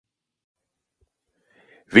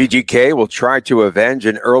VGK will try to avenge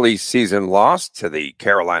an early season loss to the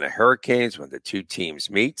Carolina Hurricanes when the two teams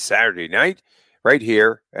meet Saturday night right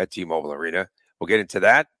here at T-Mobile Arena. We'll get into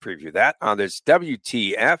that, preview that on this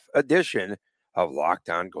WTF edition of Locked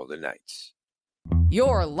On Golden Knights.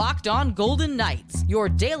 Your Locked On Golden Knights, your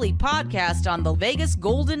daily podcast on the Vegas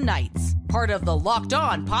Golden Knights, part of the Locked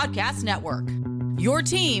On Podcast Network. Your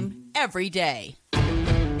team every day.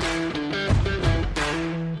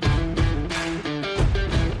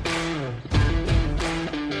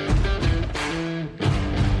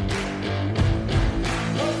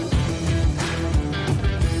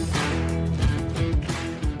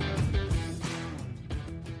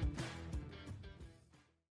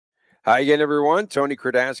 Hi again, everyone. Tony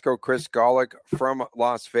Cardasco, Chris Golick from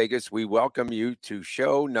Las Vegas. We welcome you to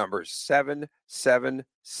show number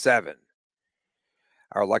 777,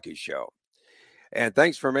 our lucky show. And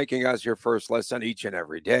thanks for making us your first listen each and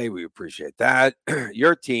every day. We appreciate that.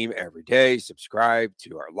 Your team every day. Subscribe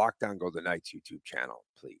to our Locked On Golden Knights YouTube channel,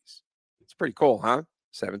 please. It's pretty cool, huh?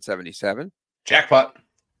 777. Jackpot.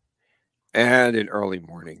 And an early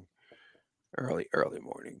morning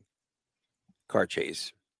car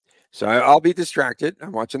chase. So I'll be distracted.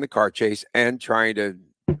 I'm watching the car chase and trying to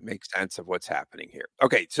make sense of what's happening here.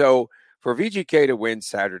 Okay, so for VGK to win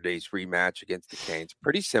Saturday's rematch against the Canes,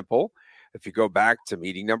 pretty simple. If you go back to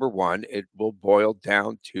meeting number one, it will boil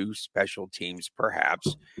down to special teams,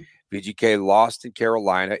 perhaps. VGK lost in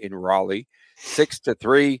Carolina in Raleigh,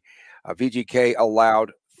 6-3. VGK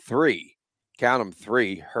allowed three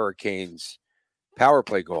Hurricanes power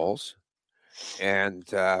play goals, and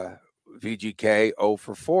VGK 0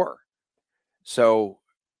 for 4. So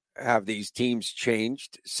have these teams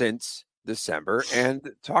changed since December?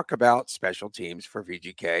 And talk about special teams for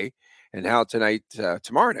VGK and how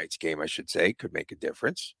tomorrow night's game, I should say, could make a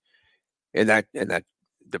difference in that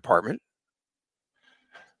department.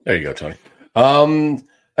 There you go, Tony. I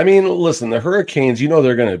mean, listen, the Hurricanes,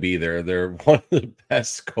 they're going to be there. They're one of the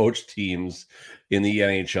best coach teams in the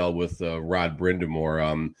NHL with Rod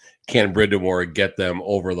Brindamore. Can Brindamore get them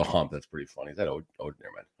over the hump? That's pretty funny. Is that never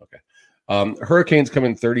mind. Okay. Hurricanes come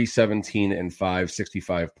in 30-17-5,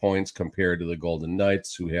 65 points compared to the Golden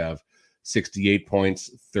Knights, who have 68 points,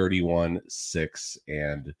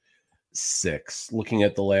 31-6-6. Looking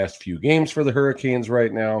at the last few games for the Hurricanes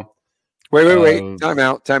right now. Wait. Time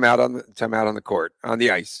out on the court, on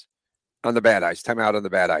the ice, on the bad ice. Time out on the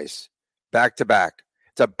bad ice. Back to back.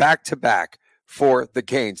 It's a back-to-back for the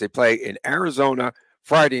Canes. They play in Arizona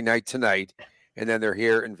Friday night tonight, and then they're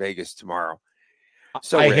here in Vegas tomorrow.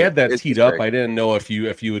 So I had that teed up. I didn't know if you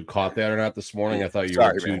had caught that or not this morning. I thought you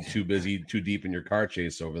were too busy, too deep in your car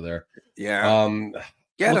chase over there. Yeah.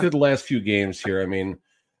 Look at the last few games here. I mean,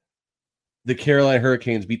 the Carolina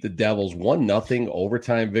Hurricanes beat the Devils 1-0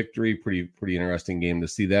 overtime victory. Pretty interesting game to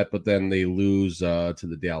see that. But then they lose to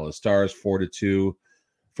the Dallas Stars 4-2.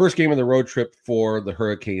 First game of the road trip for the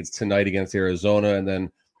Hurricanes tonight against Arizona. And then,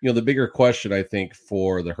 the bigger question, I think,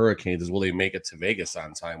 for the Hurricanes is, will they make it to Vegas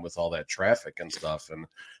on time with all that traffic and stuff? And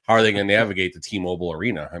how are they going to navigate the T-Mobile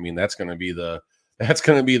Arena? I mean, that's going to be the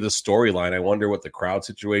storyline. I wonder what the crowd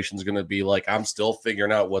situation is going to be like. I'm still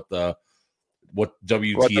figuring out what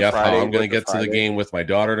WTF, how I'm going to get to the game with my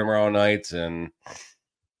daughter tomorrow night. And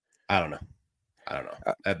I don't know.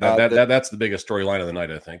 That's the biggest storyline of the night,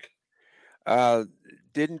 I think.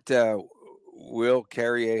 Didn't Will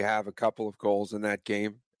Carrier have a couple of goals in that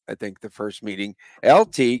game? I think the first meeting.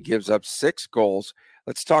 LT gives up 6 goals.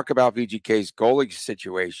 Let's talk about VGK's goalie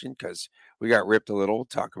situation because we got ripped a little. We'll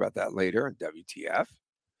talk about that later on WTF.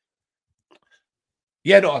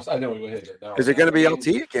 Yeah, no, I know. Is it going to be LT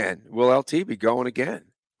again? Will LT be going again?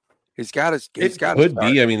 It could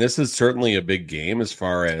be. I mean, this is certainly a big game as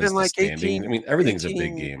far as the standing. I mean, everything's a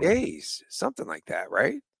big game. Days, something like that,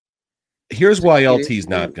 right? Here's why LT's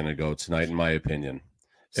not going to go tonight, in my opinion.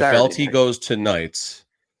 Saturday if LT night goes tonight,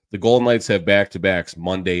 the Golden Knights have back-to-backs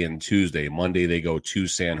Monday and Tuesday. Monday, they go to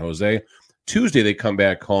San Jose. Tuesday, they come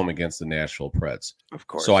back home against the Nashville Preds. Of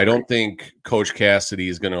course. So I don't think Coach Cassidy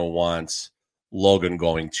is going to want Logan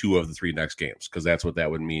going 2 of the 3 next games, because that's what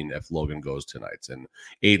that would mean if Logan goes tonight. And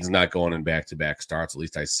Aiden's not going in back-to-back starts. At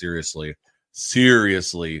least I seriously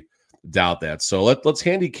doubt that. So let's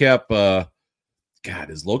handicap. God,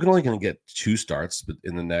 is Logan only going to get 2 starts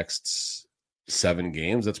in the next 7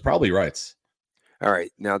 games? That's probably right. All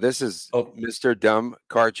right. Now this is Mr. Dumb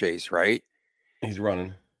car chase, right? He's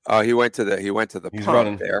running. He went to the pump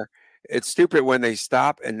running there. It's stupid when they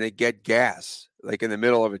stop and they get gas, like in the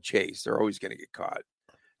middle of a chase. They're always going to get caught.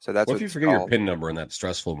 So that's what if you forget your PIN number in that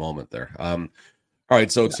stressful moment there. All right,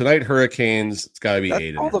 so tonight Hurricanes, it's got to be That's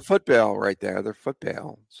Aiden. all the football right there. They're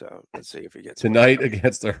football. So let's see if he gets tonight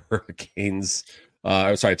against the Hurricanes.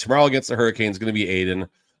 Tomorrow against the Hurricanes going to be Aiden.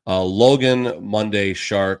 Logan Monday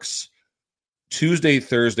Sharks. Tuesday,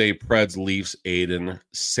 Thursday Preds Leafs Aiden.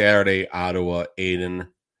 Saturday Ottawa Aiden.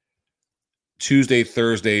 Tuesday,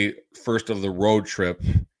 Thursday first of the road trip.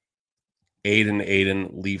 Aiden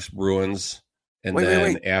Leafs Bruins. And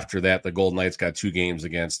wait. After that, the Golden Knights got 2 games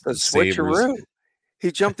against the Sabres.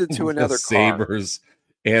 He jumped into another Sabres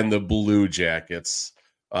and the Blue Jackets.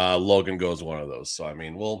 Logan goes one of those. So, I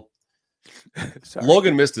mean,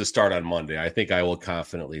 Logan missed his start on Monday. I think I will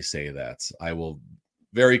confidently say that. I will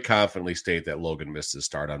very confidently state that Logan missed his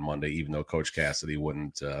start on Monday, even though Coach Cassidy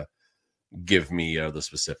wouldn't give me the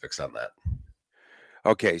specifics on that.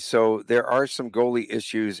 Okay, so there are some goalie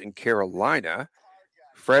issues in Carolina.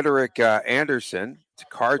 Frederick Anderson,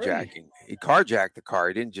 carjacking. He carjacked the car.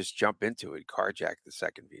 He didn't just jump into it. He carjacked the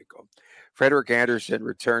second vehicle. Frederick Anderson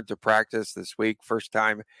returned to practice this week, first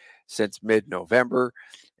time since mid-November.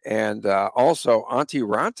 And also, Antti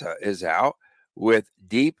Ranta is out with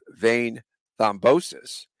deep vein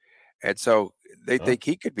thrombosis. And so they think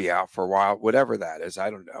he could be out for a while, whatever that is. I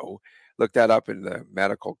don't know. Look that up in the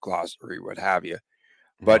medical glossary, what have you.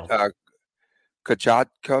 But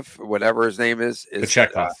Kachatkov, whatever his name is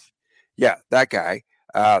Kachekov. Yeah, that guy.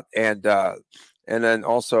 And then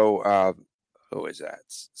also, who is that?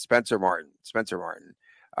 Spencer Martin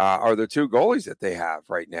are the 2 goalies that they have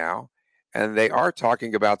right now. And they are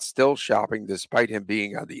talking about still shopping, despite him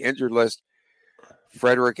being on the injured list,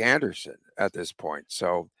 Frederick Anderson at this point.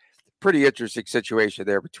 So pretty interesting situation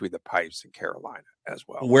there between the Pipes and Carolina as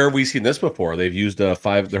well. Where have we seen this before? They've used the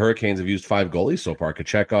Hurricanes have used 5 goalies so far.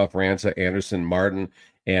 Kachekov, Ranta, Anderson, Martin,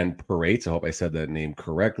 and Paredes. I hope I said that name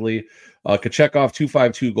correctly. Kachekov,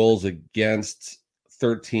 252 goals against,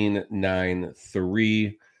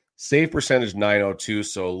 13.93. Save percentage 902,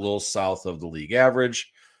 so a little south of the league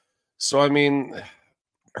average. So, I mean,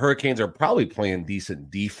 Hurricanes are probably playing decent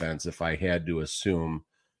defense, if I had to assume.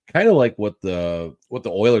 Kind of like what the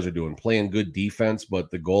Oilers are doing, playing good defense,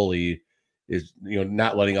 but the goalie is,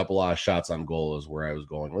 not letting up a lot of shots on goal is where I was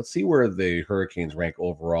going. Let's see where the Hurricanes rank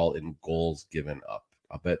overall in goals given up.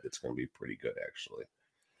 I bet it's going to be pretty good, actually.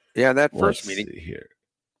 Yeah, that first meeting here.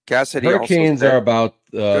 Cassidy Hurricanes are about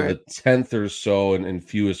the 10th or so in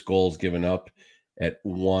fewest goals given up at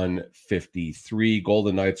 153.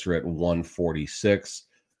 Golden Knights are at 146.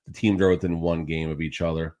 The teams are within 1 game of each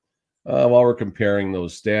other. While we're comparing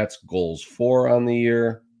those stats, goals for on the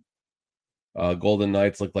year. Golden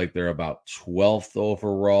Knights look like they're about 12th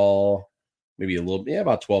overall. Maybe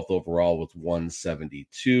about 12th overall with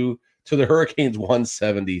 172. To the Hurricanes,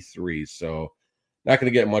 173. So not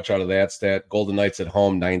going to get much out of that stat. Golden Knights at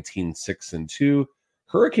home, 19-6-2.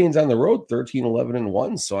 Hurricanes on the road,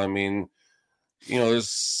 13-11-1. So, I mean, you're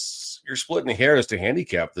splitting hairs to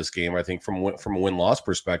handicap this game, I think, from a win-loss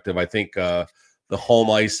perspective. I think the home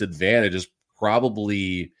ice advantage is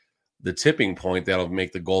probably the tipping point that'll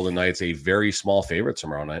make the Golden Knights a very small favorite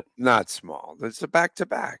tomorrow night. Not small. It's a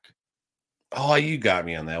back-to-back. Oh, you got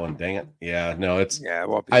me on that one. Dang it. Yeah, no, it's... Yeah,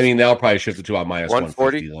 well, I mean, they'll probably shift it to about minus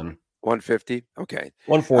 140 then. 150? Okay.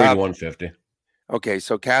 140 to 150. Okay,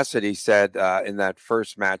 so Cassidy said in that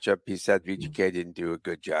first matchup, he said VGK didn't do a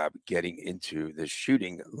good job getting into the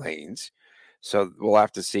shooting lanes. So we'll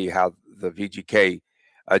have to see how the VGK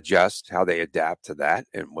adjust, how they adapt to that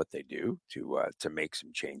and what they do to make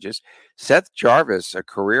some changes. Seth Jarvis, a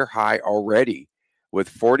career high already with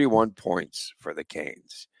 41 points for the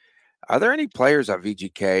Canes. Are there any players on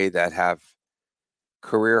VGK that have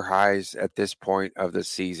career highs at this point of the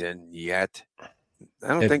season yet? I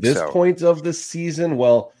don't think so. At this point of the season,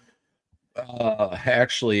 well,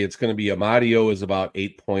 actually, it's going to be Amadio is about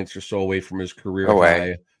 8 points or so away from his career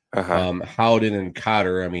high. Howden and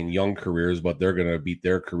Cotter, I mean, young careers, but they're going to beat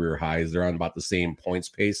their career highs. They're on about the same points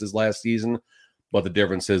pace as last season, but the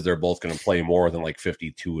difference is they're both going to play more than like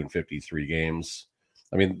 52 and 53 games.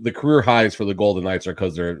 I mean, the career highs for the Golden Knights are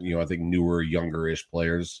because they're, I think newer, younger-ish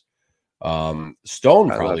players. Stone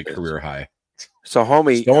probably career high. So Stone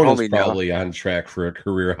is probably on track for a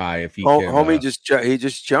career high if he can. Homie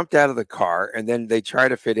just jumped out of the car, and then they try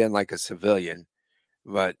to fit in like a civilian.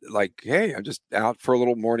 But like, hey, I'm just out for a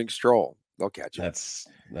little morning stroll. They'll catch you. That's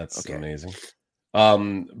okay. Amazing.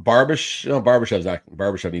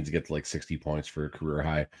 Barbashev needs to get to like 60 points for a career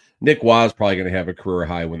high. Nick Waugh is probably going to have a career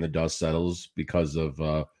high when the dust settles because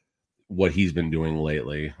of what he's been doing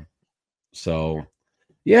lately. So,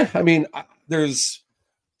 yeah, I mean, there's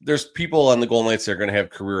people on the Golden Knights that are going to have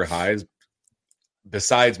career highs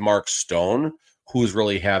besides Mark Stone, who's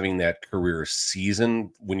really having that career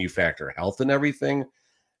season when you factor health and everything.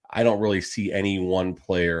 I don't really see any one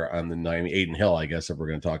player on the nine. Aiden Hill, I guess, if we're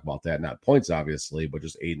going to talk about that, not points, obviously, but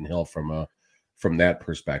just Aiden Hill from that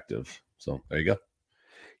perspective. So there you go.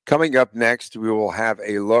 Coming up next, we will have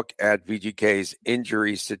a look at VGK's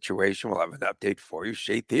injury situation. We'll have an update for you.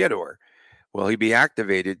 Shea Theodore, will he be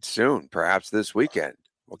activated soon, perhaps this weekend?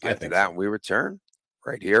 We'll get to that when we return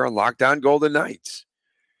right here on Locked On Golden Knights.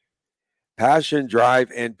 Passion,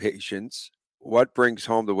 drive, and patience. What brings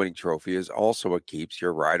home the winning trophy is also what keeps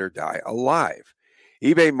your ride or die alive.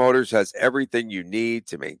 eBay Motors has everything you need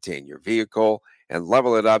to maintain your vehicle and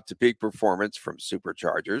level it up to peak performance, from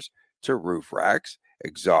superchargers to roof racks,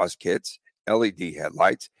 exhaust kits, LED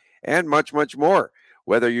headlights, and much, much more.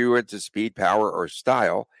 Whether you're into speed, power, or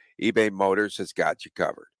style, eBay Motors has got you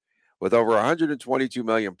covered. With over 122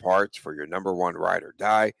 million parts for your number one ride or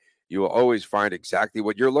die, you will always find exactly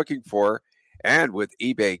what you're looking for. And with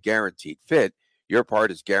eBay Guaranteed Fit, your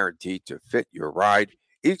part is guaranteed to fit your ride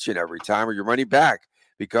each and every time, or your money back.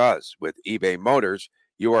 Because with eBay Motors,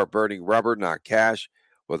 you are burning rubber, not cash.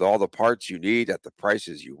 With all the parts you need at the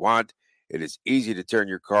prices you want, it is easy to turn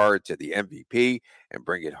your car into the MVP and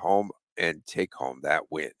bring it home and take home that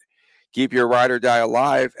win. Keep your ride or die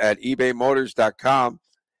alive at ebaymotors.com.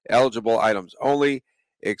 Eligible items only.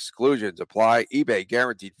 Exclusions apply. eBay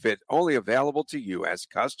Guaranteed Fit only available to U.S.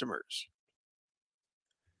 customers.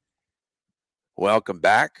 Welcome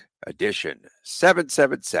back. Edition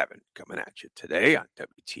 777 coming at you today on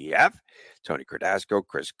WTF. Tony Cardasco,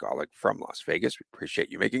 Chris Golick from Las Vegas. We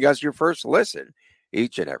appreciate you making us your first listen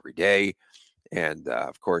each and every day. And,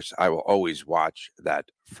 of course, I will always watch that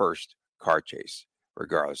first car chase,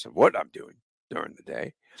 regardless of what I'm doing during the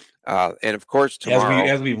day. And, of course, tomorrow...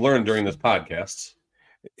 As we've learned during this podcast.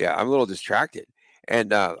 Yeah, I'm a little distracted.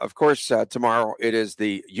 And, of course, tomorrow it is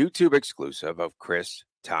the YouTube exclusive of Chris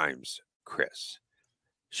times Chris.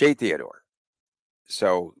 Shea Theodore.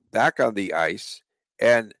 So back on the ice,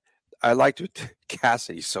 and I liked what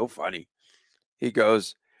Cassidy's so funny. He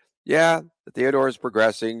goes, yeah, Theodore is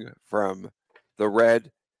progressing from the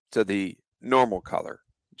red to the normal color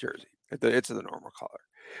jersey. It's the normal color.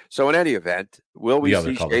 So in any event, will we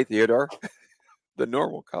see Shea Theodore? The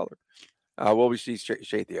normal color. Will we see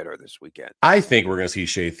Shea Theodore this weekend? I think we're going to see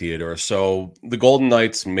Shea Theodore. So the Golden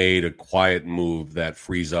Knights made a quiet move that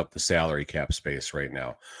frees up the salary cap space right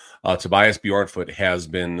now. Tobias Bjornfot has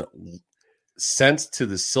been sent to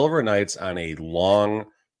the Silver Knights on a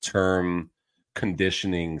long-term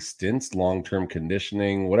conditioning stints, long-term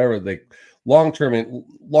conditioning,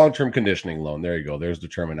 long-term conditioning loan. There you go. There's the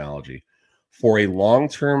terminology. For a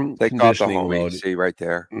long-term conditioning loan. See right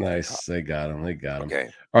there. Nice. They got him. Okay.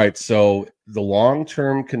 All right. So the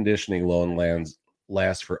long-term conditioning loan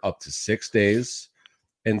lasts for up to 6 days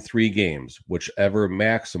and 3 games, whichever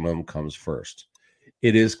maximum comes first.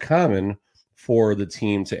 It is common for the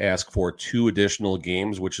team to ask for 2 additional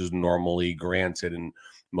games, which is normally granted in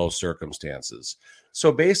most circumstances.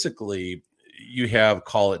 So basically, you have,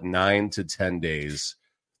 call it 9 to 10 days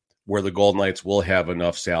where the Golden Knights will have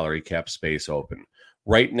enough salary cap space open.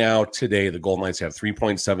 Right now, today, the Golden Knights have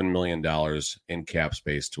 $3.7 million in cap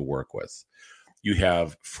space to work with. You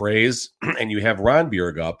have Fraze and you have Ron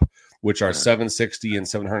Bjerg up, which are $760,000 and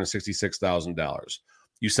 $766,000.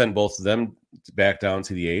 You send both of them back down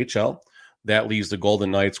to the AHL. That leaves the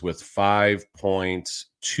Golden Knights with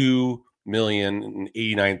 $5.2 million and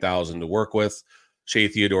 $89,000 to work with. Shea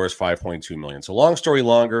Theodore is $5.2 million. So long story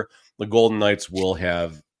longer, the Golden Knights will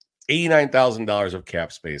have $89,000 of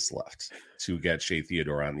cap space left to get Shea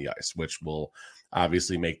Theodore on the ice, which will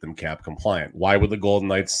obviously make them cap compliant. Why would the Golden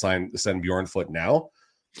Knights send Bjornfot now?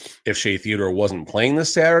 If Shea Theodore wasn't playing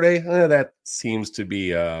this Saturday, that seems to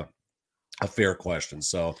be a fair question.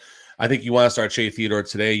 So I think you want to start Shea Theodore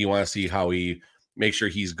today. You want to see how he make sure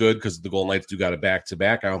he's good, because the Golden Knights do got a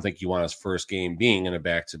back-to-back. I don't think you want his first game being in a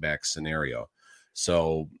back-to-back scenario.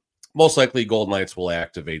 So most likely Golden Knights will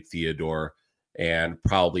activate Theodore, and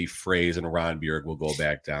probably Fraze and Ron Bjerg will go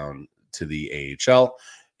back down to the AHL.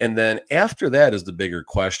 And then after that is the bigger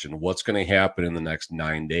question. What's going to happen in the next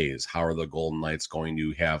 9 days? How are the Golden Knights going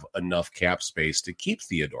to have enough cap space to keep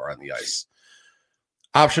Theodore on the ice?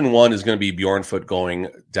 Option 1 is going to be Bjornfot going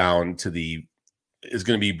down to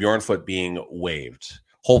Bjornfot being waived.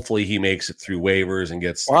 Hopefully he makes it through waivers and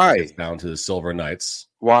gets down to the Silver Knights.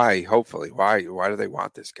 Why? Hopefully. Why do they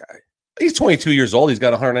want this guy? He's 22 years old. He's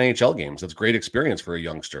got 100 NHL games. That's great experience for a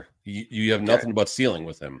youngster. You have nothing but ceiling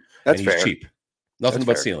with him. That's and he's fair. Cheap. Nothing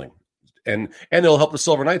but ceiling. And it'll help the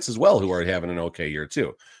Silver Knights as well, who are having an okay year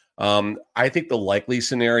too. I think the likely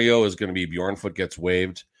scenario is going to be Bjornfot gets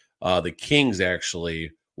waived. The Kings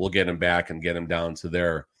actually we'll get him back and get him down to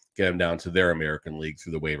their American League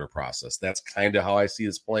through the waiver process. That's kind of how I see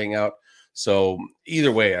this playing out. So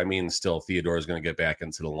either way, I mean, still Theodore is going to get back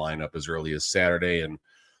into the lineup as early as Saturday and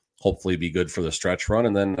hopefully be good for the stretch run.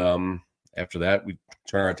 And then after that, we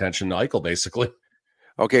turn our attention to Eichel, basically.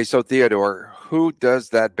 Okay, so Theodore, who does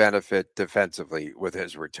that benefit defensively with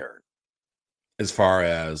his return? As far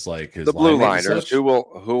as like his the blue liners, who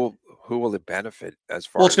will it benefit as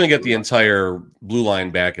far? Well, it's going to get the entire blue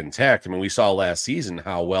line back intact. I mean, we saw last season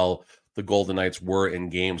how well the Golden Knights were in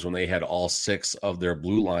games when they had all 6 of their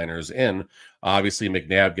blue liners in. Obviously,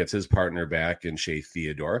 McNabb gets his partner back in Shea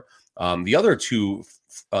Theodore. The other 2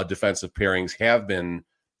 defensive pairings have been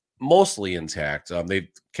mostly intact.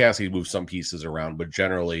 Cassidy moved some pieces around, but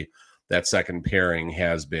generally that second pairing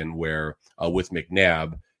has been where with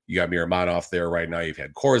McNabb, you got Miromanov there right now. You've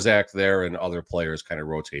had Korzak there and other players kind of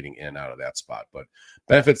rotating in and out of that spot. But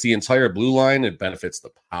benefits the entire blue line. It benefits the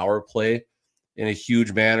power play in a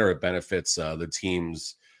huge manner. It benefits the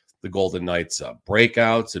Golden Knights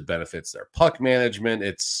breakouts. It benefits their puck management.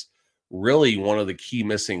 It's really one of the key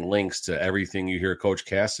missing links to everything you hear Coach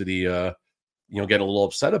Cassidy get a little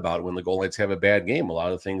upset about when the Golden Knights have a bad game. A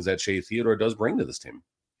lot of things that Shea Theodore does bring to this team.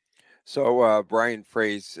 So Brian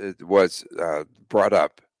Fraze was brought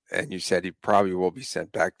up, and you said he probably will be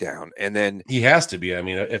sent back down. And then he has to be. I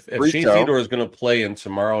mean, if Shea Theodore is going to play in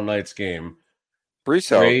tomorrow night's game,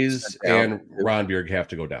 Fraze and Ronbjerg have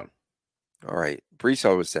to go down. All right.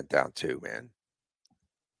 Briseau was sent down too, man.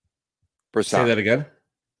 Say that again?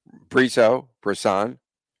 Brisson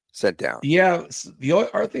sent down. Yeah. The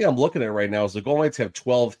other thing I'm looking at right now is the Golden Knights have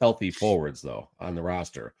 12 healthy forwards, though, on the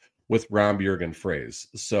roster with Ronbjerg and Fraze.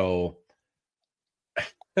 So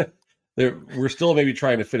we're still maybe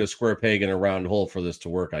trying to fit a square peg in a round hole for this to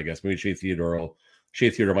work, I guess. Maybe Shea Theodore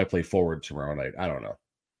might play forward tomorrow night. I don't know.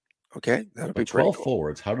 Okay. That'll be 12 cool.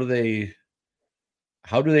 forwards. How do they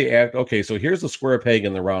act? Okay, so here's the square peg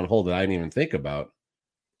in the round hole that I didn't even think about.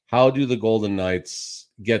 How do the Golden Knights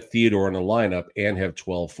get Theodore in the lineup and have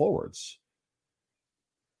 12 forwards?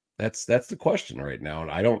 That's the question right now,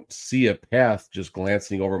 and I don't see a path just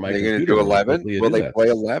glancing over my computer. They're going to do 11? Will they play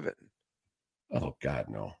 11? Oh, God,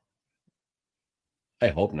 no. I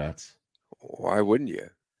hope not. Why wouldn't you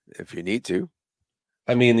if you need to?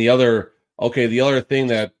 I mean, the other thing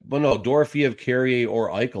that, Dorofeev, Carrier, or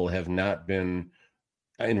Eichel have not been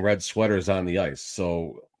in red sweaters on the ice.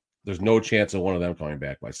 So there's no chance of one of them coming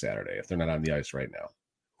back by Saturday if they're not on the ice right now.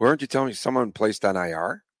 Weren't you telling me someone placed on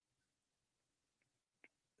IR?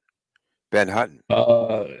 Ben Hutton.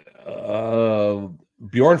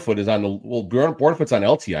 Bjornfoot is on Bjornfoot's on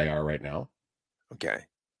LTIR right now. Okay.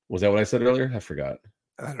 Was that what I said earlier? I forgot.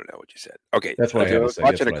 I don't know what you said. Okay. That's what I had to say.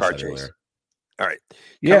 Watching a car chase. All right.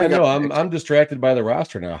 Yeah, no, I'm distracted by the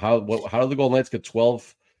roster now. How do the Golden Knights get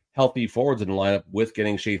 12 healthy forwards in the lineup with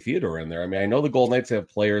getting Shea Theodore in there? I mean, I know the Golden Knights have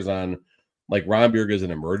players on, like Ronbjerg is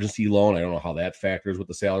an emergency loan. I don't know how that factors with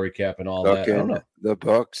the salary cap and all that. I don't know. The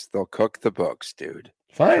books, they'll cook the books, dude.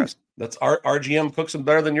 Fine. That's our GM cooks them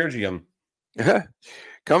better than your GM.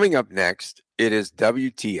 Coming up next, it is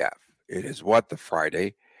WTF. It is What the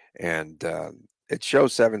Friday, and it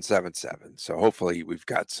shows 777. So hopefully we've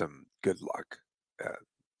got some good luck.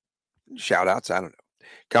 Shout outs. I don't know.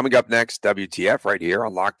 Coming up next, WTF right here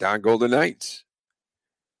on Locked On Golden Knights.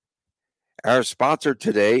 Our sponsor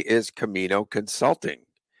today is Camino Consulting.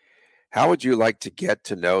 How would you like to get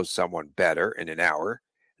to know someone better in an hour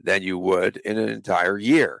than you would in an entire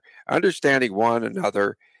year? Understanding one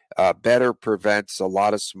another better prevents a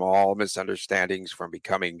lot of small misunderstandings from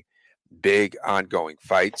becoming big ongoing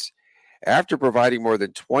fights. After providing more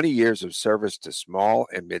than 20 years of service to small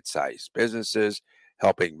and mid-sized businesses,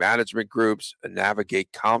 helping management groups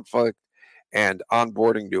navigate conflict and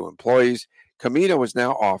onboarding new employees, Camino is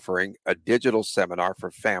now offering a digital seminar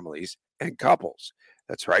for families and couples.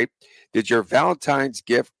 That's right. Did your Valentine's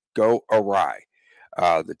gift go awry?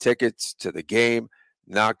 The tickets to the game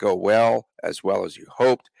not go well as you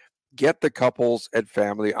hoped? Get the Couples and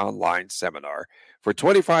Family Online Seminar for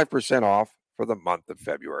 25% off for the month of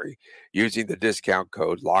February using the discount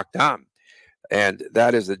code Locked On. And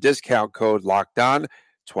that is the discount code Locked On,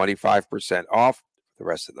 25% off the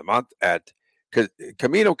rest of the month at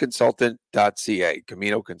CaminoConsultant.ca,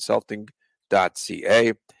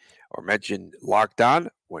 CaminoConsulting.ca, or mention Locked On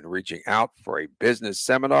when reaching out for a business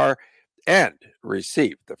seminar and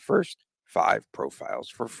receive the first 5 profiles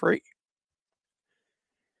for free.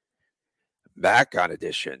 Back on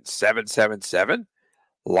edition 777,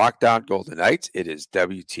 Locked On Golden Knights. It is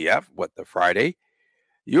WTF, What the Friday.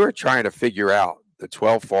 You are trying to figure out the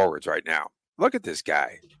 12 forwards right now. Look at this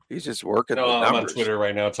guy. He's just working the numbers. I'm on Twitter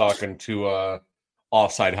right now talking to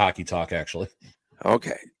offside hockey talk, actually.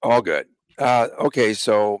 Okay, all good. Okay,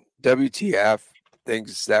 so WTF,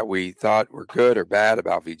 things that we thought were good or bad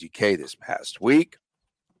about VGK this past week.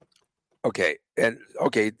 Okay,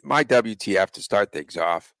 my WTF to start things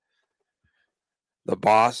off. The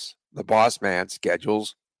boss man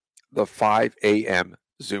schedules the 5 a.m.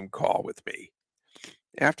 Zoom call with me.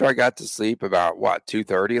 After I got to sleep about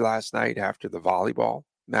 2:30 last night after the volleyball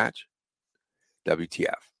match.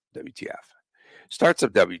 WTF. Start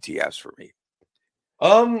some WTFs for me.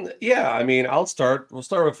 Yeah, I mean, we'll start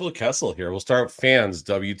with Phil Kessel here. We'll start with fans,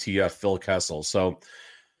 WTF Phil Kessel. So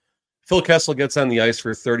Phil Kessel gets on the ice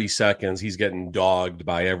for 30 seconds. He's getting dogged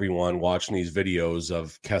by everyone watching these videos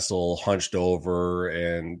of Kessel hunched over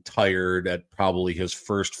and tired at probably his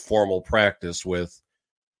first formal practice with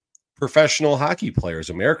professional hockey players,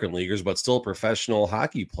 American leaguers, but still professional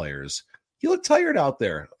hockey players. He looked tired out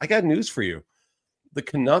there. I got news for you. The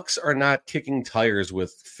Canucks are not kicking tires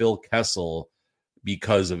with Phil Kessel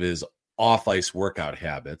because of his off-ice workout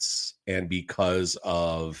habits and because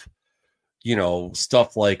of,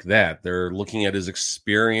 stuff like that. They're looking at his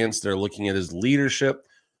experience. They're looking at his leadership.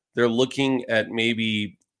 They're looking at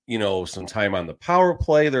maybe, some time on the power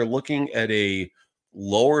play. They're looking at a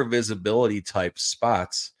lower visibility type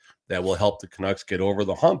spots that will help the Canucks get over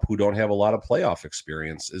the hump, who don't have a lot of playoff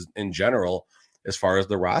experience in general as far as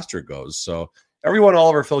the roster goes. So everyone all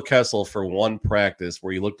over Phil Kessel for one practice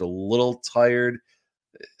where he looked a little tired.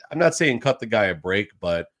 I'm not saying cut the guy a break,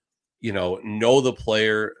 but, know the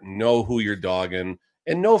player, know who you're dogging,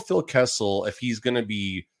 and know Phil Kessel, if he's going to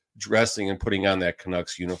be dressing and putting on that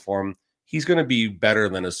Canucks uniform, he's going to be better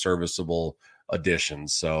than a serviceable addition.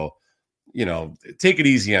 So, take it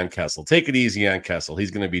easy on Kessel.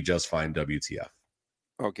 He's going to be just fine, WTF.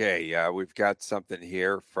 Okay, we've got something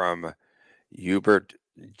here from Hubert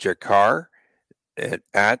Jakar at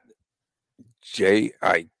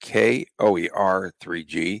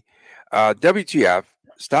JIKOER3G. WTF,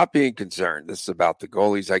 stop being concerned. This is about the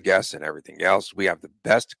goalies, I guess, and everything else. We have the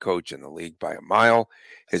best coach in the league by a mile.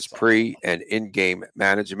 His pre- and in-game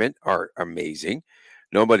management are amazing.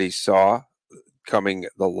 Nobody saw coming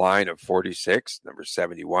the line of 46, number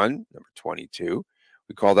 71, number 22.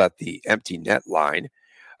 We call that the empty net line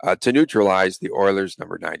to neutralize the Oilers'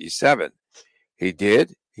 number 97. He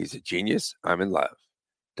did. He's a genius. I'm in love.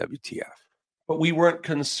 WTF. But we weren't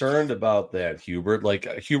concerned about that, Hubert.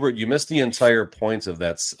 Hubert, you missed the entire points of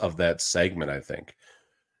that segment, I think.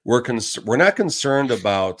 We're not concerned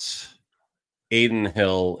about Aiden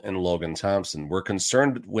Hill and Logan Thompson. We're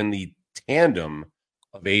concerned when the tandem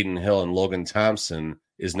of Aiden Hill and Logan Thompson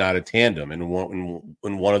is not a tandem, and when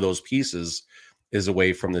one of those pieces is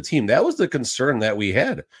away from the team. That was the concern that we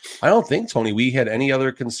had. I don't think, Tony, we had any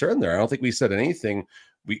other concern there. I don't think we said anything.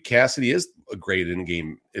 Cassidy is a great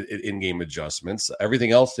in-game adjustments.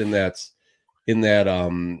 Everything else in that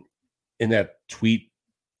tweet,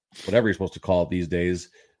 whatever you're supposed to call it these days,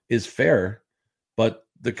 is fair. But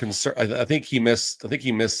the concern, I think he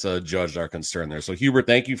misjudged our concern there. So Hubert,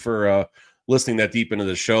 thank you for listening that deep into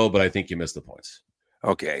the show, but I think you missed the points.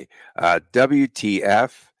 Okay.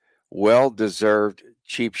 WTF, well-deserved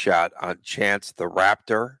cheap shot on Chance the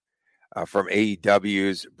Raptor from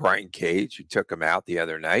AEW's Brian Cage, who took him out the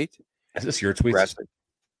other night. Is this your tweet?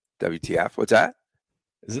 WTF, what's that?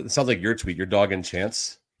 It sounds like your tweet. You're dogging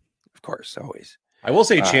Chance? Of course, always. I will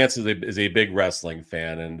say Chance is a big wrestling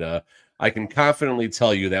fan, and I can confidently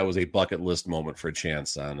tell you that was a bucket list moment for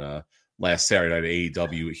Chance on last Saturday night at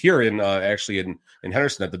AEW here in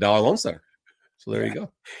Henderson at the Dollar Loan Center. So there you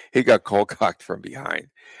go. He got cold-cocked from behind.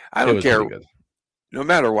 I don't care. No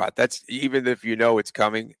matter what, that's even if you know it's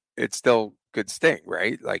coming, it still could sting,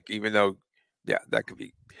 right? Like, even though, that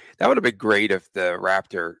would have been great if the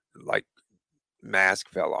Raptor mask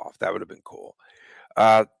fell off. That would have been cool.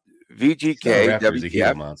 VGK, WTF, he's a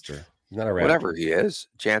Gila monster. He's not a raptor. Whatever he is,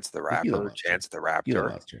 Chance the Rapper, Chance the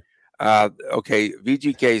Raptor. Okay,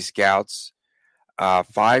 VGK scouts,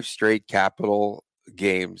 5 straight Capital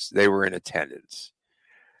games they were in attendance.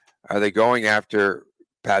 Are they going after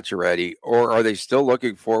Pacioretty, or are they still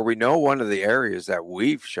looking for? We know one of the areas that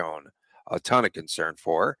we've shown a ton of concern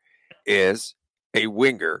for is a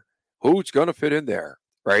winger who's going to fit in there,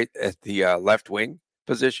 right at the left wing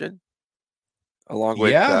position, along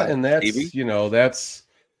with and that's Stevie. That's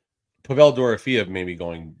Pavel Dorofeev maybe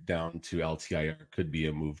going down to LTIR could be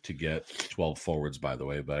a move to get 12 forwards, by the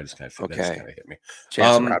way, but I just kind of hit me.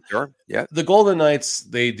 Chance Raptor, yeah. The Golden Knights,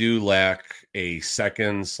 they do lack a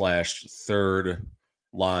second/third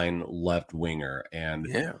line left winger, and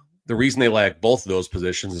the reason they lack both of those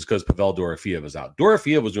positions is because Pavel Dorofeev is out.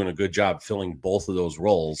 Dorofeev was doing a good job filling both of those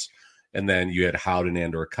roles, and then you had Howden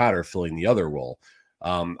and or Cotter filling the other role.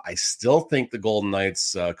 I still think the Golden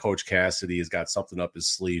Knights, Coach Cassidy has got something up his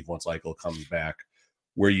sleeve once Eichel comes back,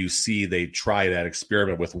 where you see they try that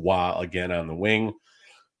experiment with Wah again on the wing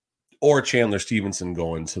or Chandler Stevenson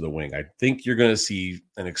going to the wing. I think you're going to see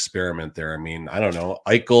an experiment there. I mean, I don't know.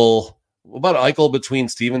 Eichel, what about Eichel between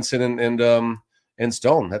Stevenson and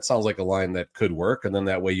Stone? That sounds like a line that could work. And then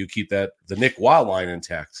that way you keep the Nick Wah line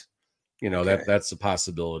intact. Okay. That's a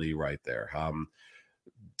possibility right there.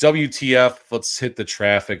 WTF, let's hit the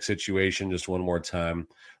traffic situation just one more time.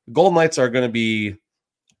 The Golden Knights are going to be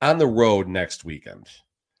on the road next weekend.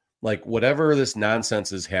 Like, whatever this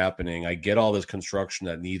nonsense is happening, I get all this construction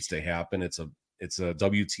that needs to happen. It's a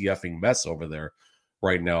WTFing mess over there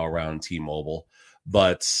right now around T-Mobile.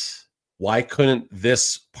 But why couldn't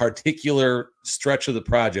this particular stretch of the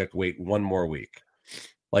project wait one more week?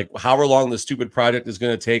 Like, however long the stupid project is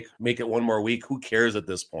going to take, make it one more week. Who cares at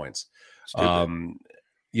this point?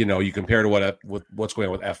 You compare to what's going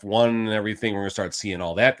on with F1 and everything. We're going to start seeing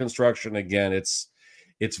all that construction again.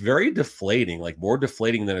 It's very deflating, like more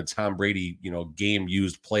deflating than a Tom Brady, game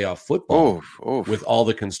used playoff football with all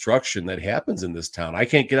the construction that happens in this town. I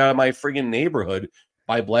can't get out of my friggin' neighborhood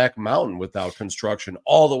by Black Mountain without construction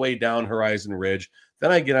all the way down Horizon Ridge.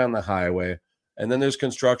 Then I get on the highway, and then there's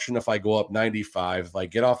construction if I go up 95. If I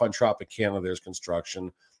get off on Tropicana, there's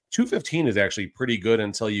construction. 215 is actually pretty good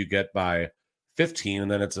until you get by 15,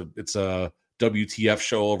 and then it's a WTF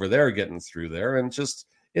show over there getting through there, and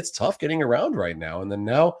it's tough getting around right now. And then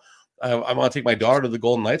now I want to take my daughter to the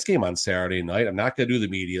Golden Knights game on Saturday night. I'm not going to do the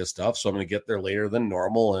media stuff, so I'm going to get there later than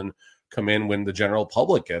normal and come in when the general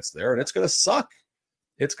public gets there, and it's going to suck.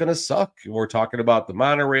 It's going to suck. We're talking about the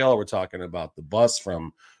monorail. We're talking about the bus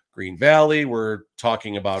from Green Valley. We're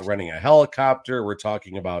talking about renting a helicopter. We're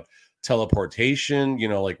talking about teleportation,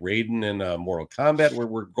 like Raiden in Mortal Kombat.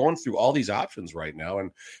 We're going through all these options right now,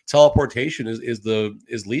 and teleportation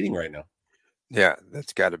is leading right now. Yeah,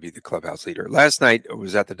 that's got to be the clubhouse leader. Last night it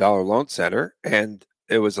was at the Dollar Loan Center, and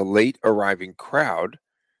it was a late arriving crowd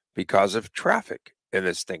because of traffic in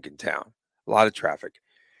this stinking town. A lot of traffic.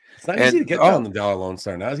 It's not easy to get down the Dollar Loan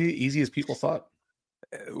Center. Not as easy as people thought.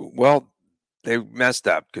 Well, they messed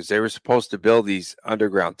up because they were supposed to build these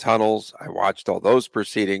underground tunnels. I watched all those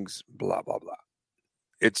proceedings, blah, blah, blah.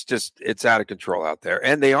 It's out of control out there.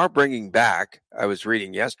 And they are bringing back, I was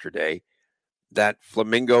reading yesterday, that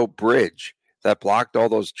Flamingo Bridge that blocked all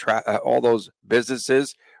those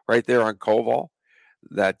businesses right there on Koval.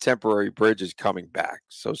 That temporary bridge is coming back.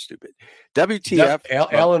 So stupid. WTF?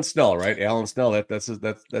 Alan Snell, right? Alan Snell. That's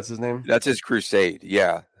his name. That's his crusade.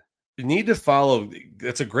 Yeah. You need to follow.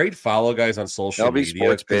 It's a great follow, guys, on social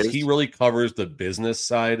media because he really covers the business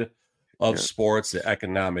side of sports, the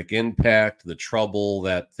economic impact, the trouble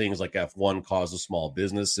that things like F1 causes small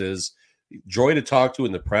businesses. Joy to talk to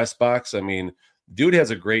in the press box. I mean, dude has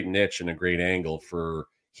a great niche and a great angle for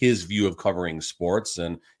his view of covering sports,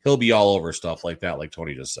 and he'll be all over stuff like that, like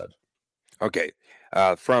Tony just said. Okay.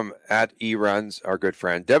 From at eRuns, our good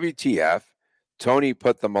friend, WTF, Tony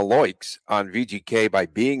put the Maloiks on VGK by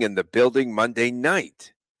being in the building Monday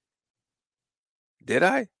night. Did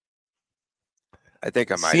I? I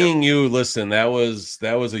think I might Seeing you, listen, that was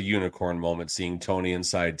a unicorn moment, seeing Tony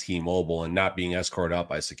inside T-Mobile and not being escorted out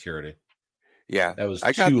by security. Yeah. That was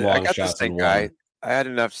two long shots in one. I had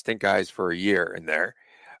enough stink eyes for a year in there.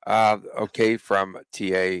 Okay, from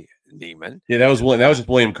T.A. Neiman. Yeah, that was just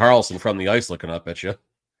William Karlsson from the ice looking up at you.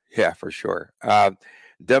 Yeah, for sure.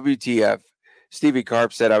 WTF, Stevie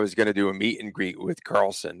Karp said I was going to do a meet and greet with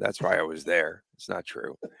Karlsson. That's why I was there. It's not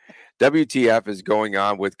true. WTF is going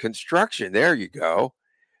on with construction. There you go.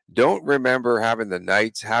 Don't remember having the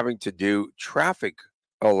Knights having to do traffic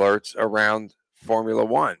alerts around Formula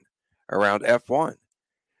One, around F1.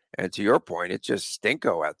 And to your point, it's just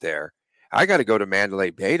stinko out there. I got to go to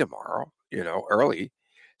Mandalay Bay tomorrow, early.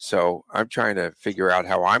 So I'm trying to figure out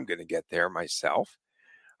how I'm going to get there myself.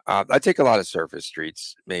 I take a lot of surface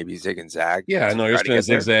streets, maybe zig and zag. Yeah, I know you're just going to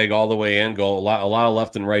zigzag all the way in, go a lot of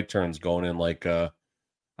left and right turns going in like, I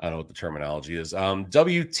don't know what the terminology is.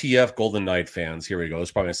 WTF Golden Knight fans, here we go.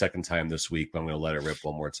 It's probably my second time this week, but I'm going to let it rip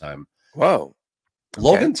one more time. Whoa. Okay.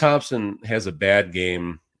 Logan Thompson has a bad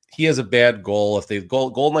game. He has a bad goal. If the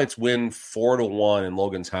Golden Knights win 4-1 and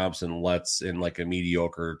Logan Thompson lets in like a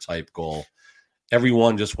mediocre type goal,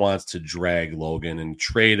 everyone just wants to drag Logan and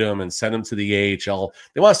trade him and send him to the AHL.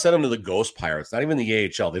 They want to send him to the Ghost Pirates, not even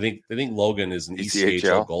the AHL. They think Logan is an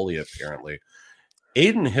ECHL goalie, apparently.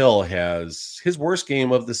 Aiden Hill has his worst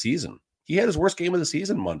game of the season. He had his worst game of the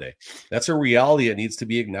season Monday. That's a reality that needs to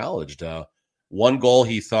be acknowledged. One goal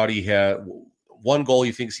he thought he had. one goal,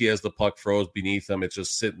 he thinks he has the puck froze beneath him. It's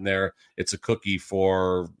just sitting there. It's a cookie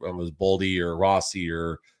for it was Boldy or Rossi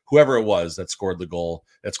or whoever it was that scored the goal,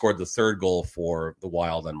 that scored the third goal for the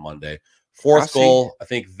Wild on Monday. Fourth Rossi. goal, I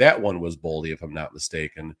think that one was Boldy, if I'm not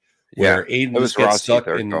mistaken, where Aiden was gets Rossi, stuck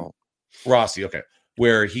third in goal. Rossi, okay,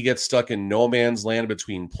 where he gets stuck in no man's land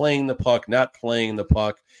between playing the puck, not playing the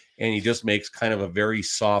puck, and he just makes kind of a very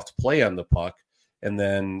soft play on the puck. And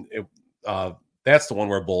then that's the one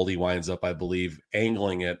where Boldy winds up, I believe,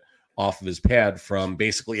 angling it off of his pad from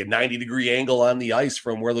basically a 90-degree angle on the ice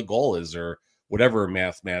from where the goal is, or whatever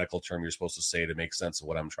mathematical term you're supposed to say to make sense of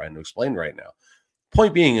what I'm trying to explain right now.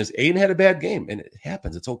 Point being is Aiden had a bad game, and it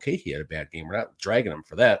happens. It's okay he had a bad game. We're not dragging him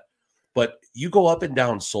for that. But you go up and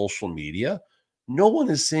down social media, no one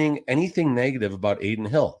is saying anything negative about Aiden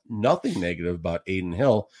Hill. Nothing negative about Aiden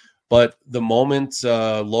Hill. But the moment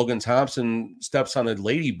Logan Thompson steps on a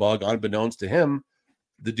ladybug, unbeknownst to him,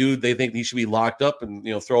 the dude, they think he should be locked up and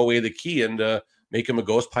throw away the key and make him a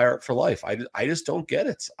ghost pirate for life. I just don't get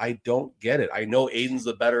it. I don't get it. I know Aiden's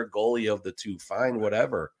the better goalie of the two. Fine,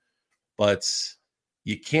 whatever. But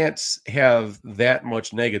you can't have that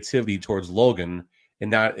much negativity towards Logan and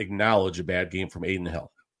not acknowledge a bad game from Aiden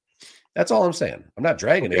Hill. That's all I'm saying. I'm not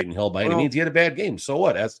dragging Aiden Hill by any means. He had a bad game. So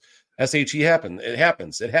what? SHE happened. It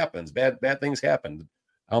happens. Bad things happen.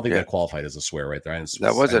 I don't think that qualified as a swear right there.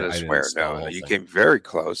 That wasn't a swear. No, you came very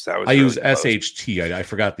close. That was. I used SHT. I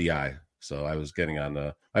forgot the I, so I was getting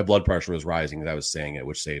on my blood pressure was rising as I was saying it,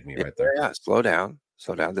 which saved me right there. Yeah, slow down.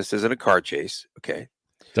 This isn't a car chase. Okay.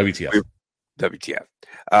 WTF.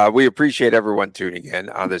 We appreciate everyone tuning in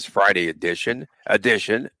on this Friday edition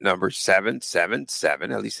number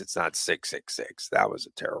 777. At least it's not 666. That was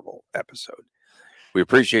a terrible episode. We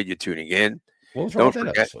appreciate you tuning in. What was wrong with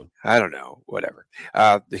that episode? I don't know. Whatever.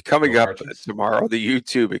 Coming up tomorrow, the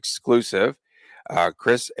YouTube exclusive,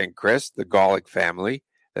 Chris and Chris, the Golick family.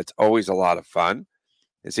 That's always a lot of fun.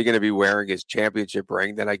 Is he going to be wearing his championship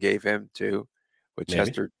ring that I gave him too with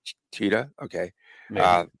Chester Cheetah? Okay.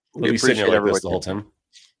 We appreciate everyone like the whole time.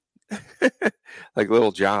 Like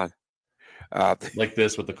Little John. Like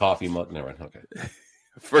this with the coffee mug. No, right. Okay.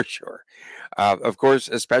 For sure. Of course,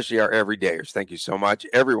 especially our everydayers. Thank you so much,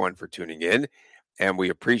 everyone, for tuning in. And we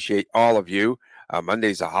appreciate all of you.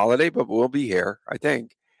 Monday's a holiday, but we'll be here. I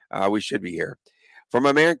think we should be here. For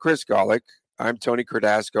my man, Chris Golick, I'm Tony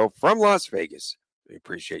Cardasco from Las Vegas. We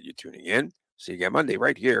appreciate you tuning in. See you again Monday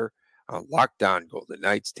right here on Locked On Golden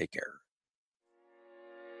Knights. Take care.